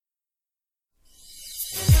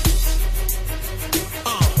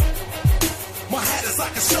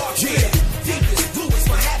a shark's fin. Deepest blue is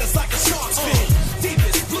my hat is like a shark's fin.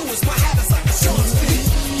 Deepest blue is my hat is like a shark's fin.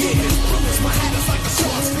 Yeah, blue is my hat is like a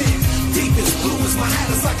shark's fin. Deepest blue is my hat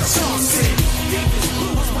is like a shark's fin. Deepest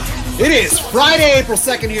blue is my hat. It is Friday, April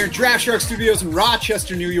 2nd here at Draft Shark Studios in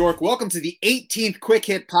Rochester, New York. Welcome to the 18th Quick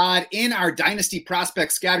Hit Pod in our Dynasty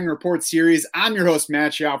Prospect Scouting Report series. I'm your host,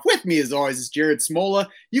 Matt Schauf. With me, as always, is Jared Smola.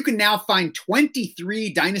 You can now find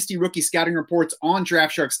 23 Dynasty Rookie Scouting Reports on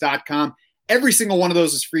DraftSharks.com. Every single one of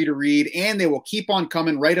those is free to read, and they will keep on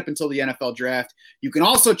coming right up until the NFL Draft. You can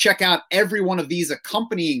also check out every one of these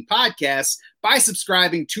accompanying podcasts by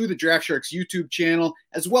subscribing to the Draft Sharks YouTube channel,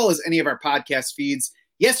 as well as any of our podcast feeds.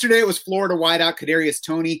 Yesterday, it was Florida wideout Kadarius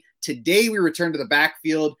Toney. Today, we return to the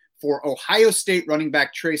backfield for Ohio State running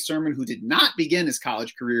back Trey Sermon, who did not begin his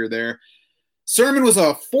college career there. Sermon was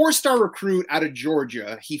a four-star recruit out of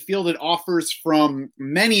Georgia. He fielded offers from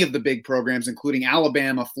many of the big programs, including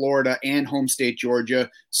Alabama, Florida, and home state Georgia.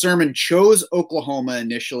 Sermon chose Oklahoma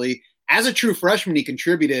initially. As a true freshman, he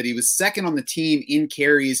contributed. He was second on the team in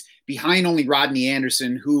carries, behind only Rodney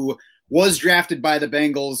Anderson, who was drafted by the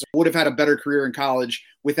Bengals, would have had a better career in college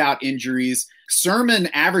without injuries. Sermon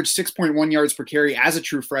averaged 6.1 yards per carry as a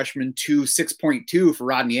true freshman to 6.2 for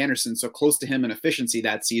Rodney Anderson, so close to him in efficiency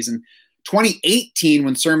that season. 2018,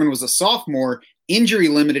 when Sermon was a sophomore, injury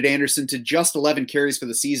limited Anderson to just 11 carries for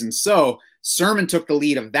the season. So Sermon took the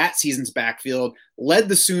lead of that season's backfield, led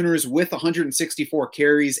the Sooners with 164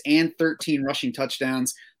 carries and 13 rushing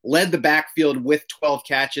touchdowns, led the backfield with 12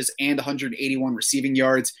 catches and 181 receiving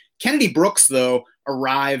yards. Kennedy Brooks, though,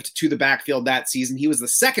 arrived to the backfield that season. He was the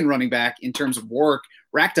second running back in terms of work,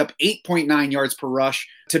 racked up 8.9 yards per rush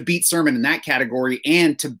to beat Sermon in that category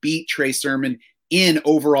and to beat Trey Sermon in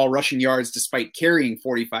overall rushing yards despite carrying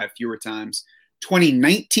 45 fewer times.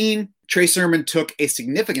 2019, Trey Sermon took a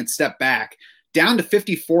significant step back, down to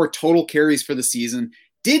 54 total carries for the season.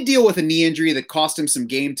 Did deal with a knee injury that cost him some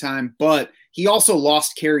game time, but he also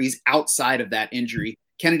lost carries outside of that injury.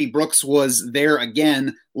 Kennedy Brooks was there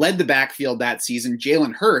again, led the backfield that season.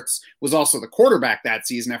 Jalen Hurts was also the quarterback that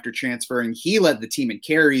season after transferring. He led the team in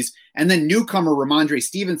carries. And then newcomer Ramondre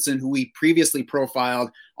Stevenson, who we previously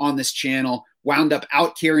profiled on this channel, wound up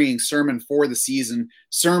out-carrying Sermon for the season.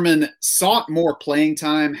 Sermon sought more playing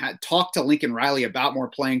time, had talked to Lincoln Riley about more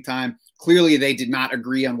playing time. Clearly, they did not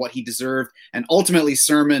agree on what he deserved. And ultimately,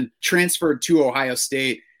 Sermon transferred to Ohio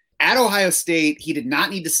State. At Ohio State, he did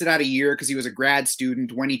not need to sit out a year because he was a grad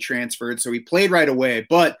student when he transferred, so he played right away,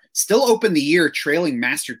 but still opened the year trailing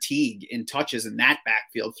Master Teague in touches in that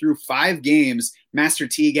backfield. Through 5 games, Master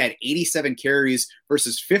Teague had 87 carries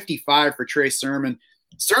versus 55 for Trey Sermon.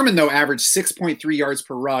 Sermon, though, averaged 6.3 yards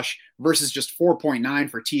per rush versus just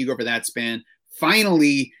 4.9 for Teague over that span.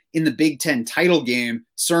 Finally, in the Big Ten title game,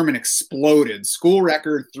 Sermon exploded. School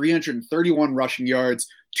record, 331 rushing yards,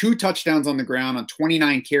 2 touchdowns on the ground on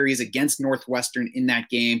 29 carries against Northwestern in that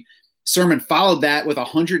game. Sermon followed that with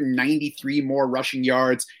 193 more rushing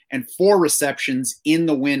yards and 4 receptions in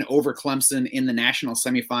the win over Clemson in the national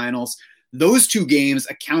semifinals. Those 2 games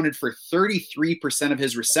accounted for 33% of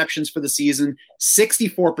his receptions for the season,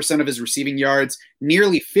 64% of his receiving yards,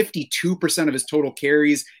 nearly 52% of his total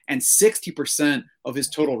carries, and 60% of his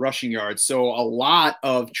total rushing yards. So a lot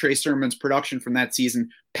of Trey Sermon's production from that season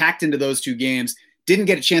packed into those 2 games. Didn't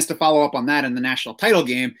get a chance to follow up on that in the national title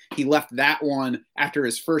game. He left that one after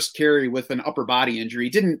his first carry with an upper body injury.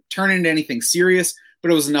 Didn't turn into anything serious, but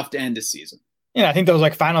it was enough to end his season. Yeah, I think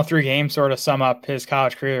those final 3 games sort of sum up his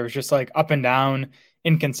college career. It was just up and down,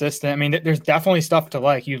 inconsistent. I mean, there's definitely stuff to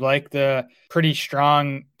like. You like the pretty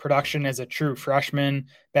strong production as a true freshman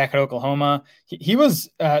back at Oklahoma.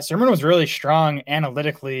 Sermon was really strong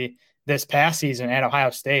analytically this past season at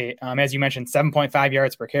Ohio State. As you mentioned, 7.5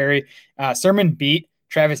 yards per carry. Sermon beat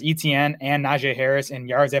Travis Etienne and Najee Harris in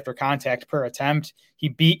yards after contact per attempt. He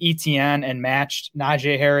beat Etienne and matched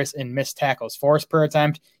Najee Harris in missed tackles forced per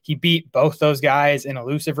attempt. He beat both those guys in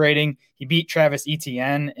elusive rating. He beat Travis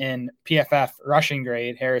Etienne in PFF rushing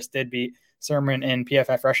grade. Harris did beat Sermon in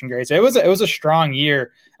PFF rushing grade. So it was a strong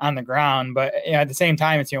year on the ground, but at the same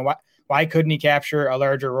time, it's, why couldn't he capture a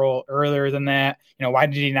larger role earlier than that? Why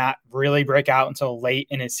did he not really break out until late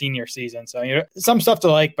in his senior season? So, some stuff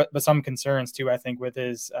to like, but some concerns too, I think, with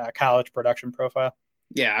his college production profile.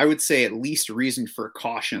 Yeah, I would say at least reason for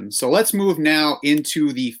caution. So let's move now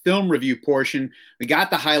into the film review portion. We got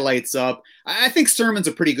the highlights up. I think Sermon's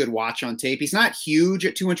a pretty good watch on tape. He's not huge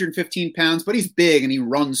at 215 pounds, but he's big and he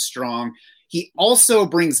runs strong. He also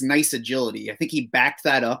brings nice agility. I think he backed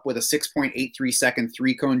that up with a 6.83 second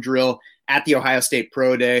 3-cone drill at the Ohio State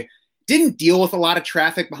Pro Day. Didn't deal with a lot of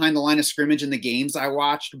traffic behind the line of scrimmage in the games I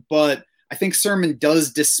watched, but I think Sermon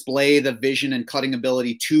does display the vision and cutting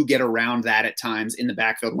ability to get around that at times in the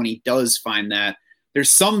backfield when he does find that. There's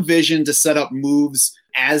some vision to set up moves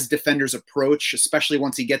as defenders approach, especially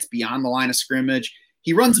once he gets beyond the line of scrimmage.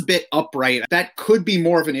 He runs a bit upright. That could be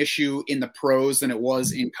more of an issue in the pros than it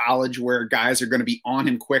was in college, where guys are going to be on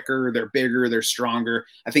him quicker, they're bigger, they're stronger.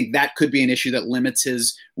 I think that could be an issue that limits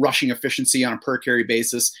his rushing efficiency on a per carry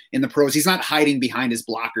basis in the pros. He's not hiding behind his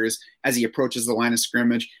blockers as he approaches the line of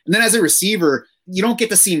scrimmage. And then as a receiver, you don't get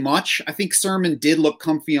to see much. I think Sermon did look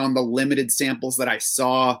comfy on the limited samples that I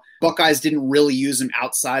saw. Buckeyes didn't really use him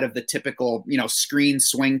outside of the typical, screen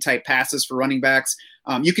swing type passes for running backs.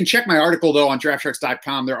 You can check my article, though, on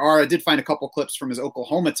DraftSharks.com. I did find a couple clips from his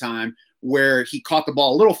Oklahoma time where he caught the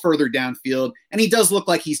ball a little further downfield, and he does look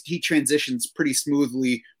like he transitions pretty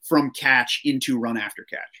smoothly from catch into run after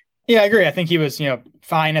catch. Yeah, I agree. I think he was,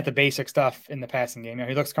 fine at the basic stuff in the passing game.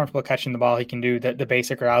 He looks comfortable catching the ball. He can do the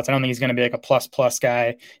basic routes. I don't think he's going to be like a plus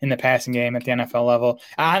guy in the passing game at the NFL level.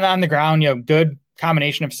 On the ground, good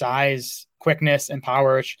combination of size, quickness, and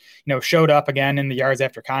power, which, showed up again in the yards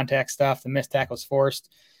after contact stuff, the missed tackles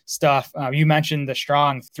forced stuff. You mentioned the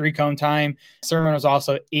strong 3-cone time. Sermon was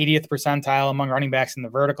also 80th percentile among running backs in the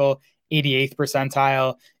vertical, 88th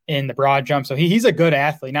percentile in the broad jump. So he's a good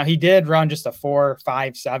athlete. Now, he did run just a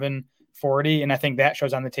 4.57 40, and I think that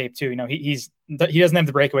shows on the tape too. He doesn't have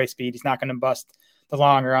the breakaway speed. He's not going to bust the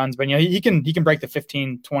long runs, but he can break the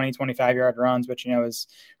 15, 20, 25 yard runs, which is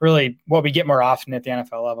really what we get more often at the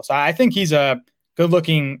NFL level. So I think he's a good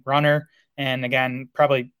looking runner, and again,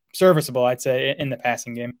 probably serviceable, I'd say, in the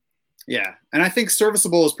passing game. Yeah, and I think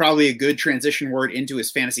serviceable is probably a good transition word into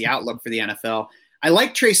his fantasy outlook for the NFL. I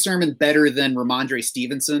like Trey Sermon better than Ramondre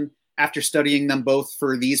Stevenson after studying them both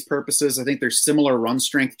for these purposes. I think there's similar run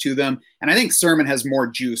strength to them. And I think Sermon has more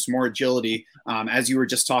juice, more agility, as you were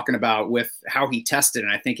just talking about with how he tested.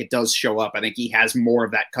 And I think it does show up. I think he has more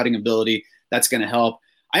of that cutting ability that's going to help.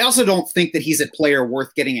 I also don't think that he's a player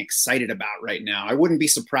worth getting excited about right now. I wouldn't be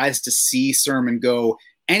surprised to see Sermon go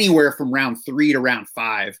anywhere from round 3 to round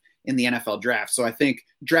 5 in the NFL draft. So I think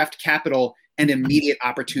draft capital and immediate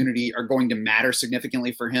opportunity are going to matter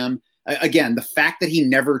significantly for him. Again, the fact that he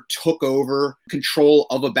never took over control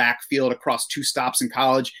of a backfield across 2 stops in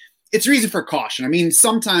college, it's reason for caution. I mean,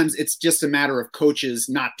 sometimes it's just a matter of coaches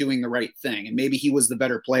not doing the right thing. And maybe he was the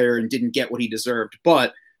better player and didn't get what he deserved.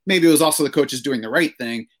 But maybe it was also the coaches doing the right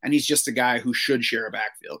thing, and he's just a guy who should share a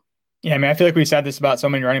backfield. Yeah, I mean, I feel like we said this about so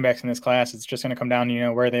many running backs in this class. It's just going to come down to,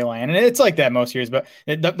 where they land. And it's like that most years. But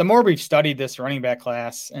the more we've studied this running back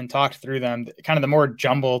class and talked through them, kind of the more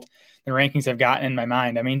jumbled the rankings have gotten in my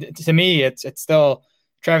mind. I mean, to me, it's still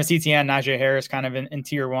Travis Etienne, Najee Harris kind of in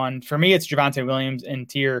tier 1. For me, it's Javonte Williams in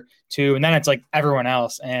tier 2. And then it's like everyone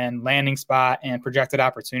else. And landing spot and projected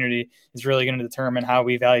opportunity is really going to determine how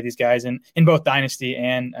we value these guys in both Dynasty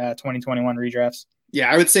and 2021 redrafts. Yeah,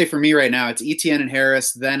 I would say for me right now, it's Etienne and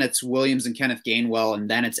Harris, then it's Williams and Kenneth Gainwell, and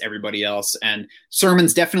then it's everybody else. And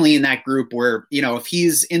Sermon's definitely in that group where, if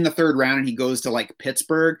he's in the 3rd round and he goes to like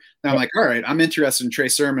Pittsburgh, then I'm like, all right, I'm interested in Trey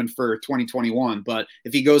Sermon for 2021. But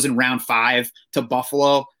if he goes in round 5 to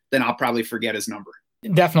Buffalo, then I'll probably forget his number.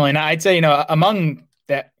 Definitely. Now, I'd say, among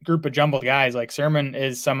that group of jumbled guys, like Sermon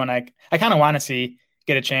is someone I kind of want to see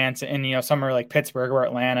get a chance in, somewhere like Pittsburgh or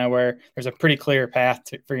Atlanta, where there's a pretty clear path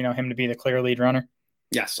for him to be the clear lead runner.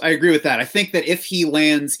 Yes, I agree with that. I think that if he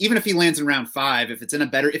lands, even if he lands in round 5, if it's in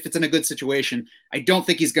a good situation, I don't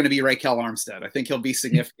think he's going to be Raquel Armstead. I think he'll be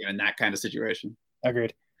significant in that kind of situation.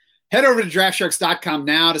 Agreed. Head over to DraftSharks.com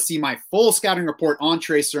now to see my full scouting report on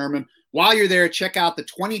Trey Sermon. While you're there, check out the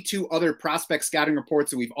 22 other prospect scouting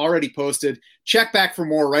reports that we've already posted. Check back for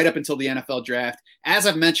more right up until the NFL draft. As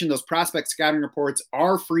I've mentioned, those prospect scouting reports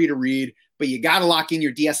are free to read, but you got to lock in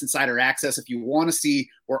your DS Insider access if you want to see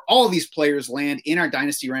where all of these players land in our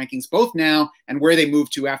dynasty rankings, both now and where they move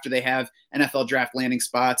to after they have NFL draft landing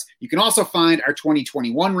spots. You can also find our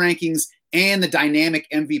 2021 rankings and the dynamic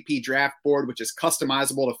MVP draft board, which is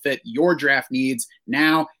customizable to fit your draft needs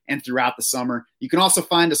now and throughout the summer. You can also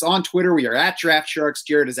find us on Twitter. We are at DraftSharks.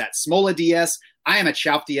 Jared is at SmolaDS. I am at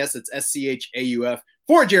SchaufDS. It's SCHAUF.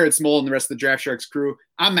 For Jared Smola and the rest of the DraftSharks crew,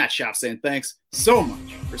 I'm Matt Schauf saying thanks so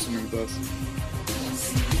much for swimming with us.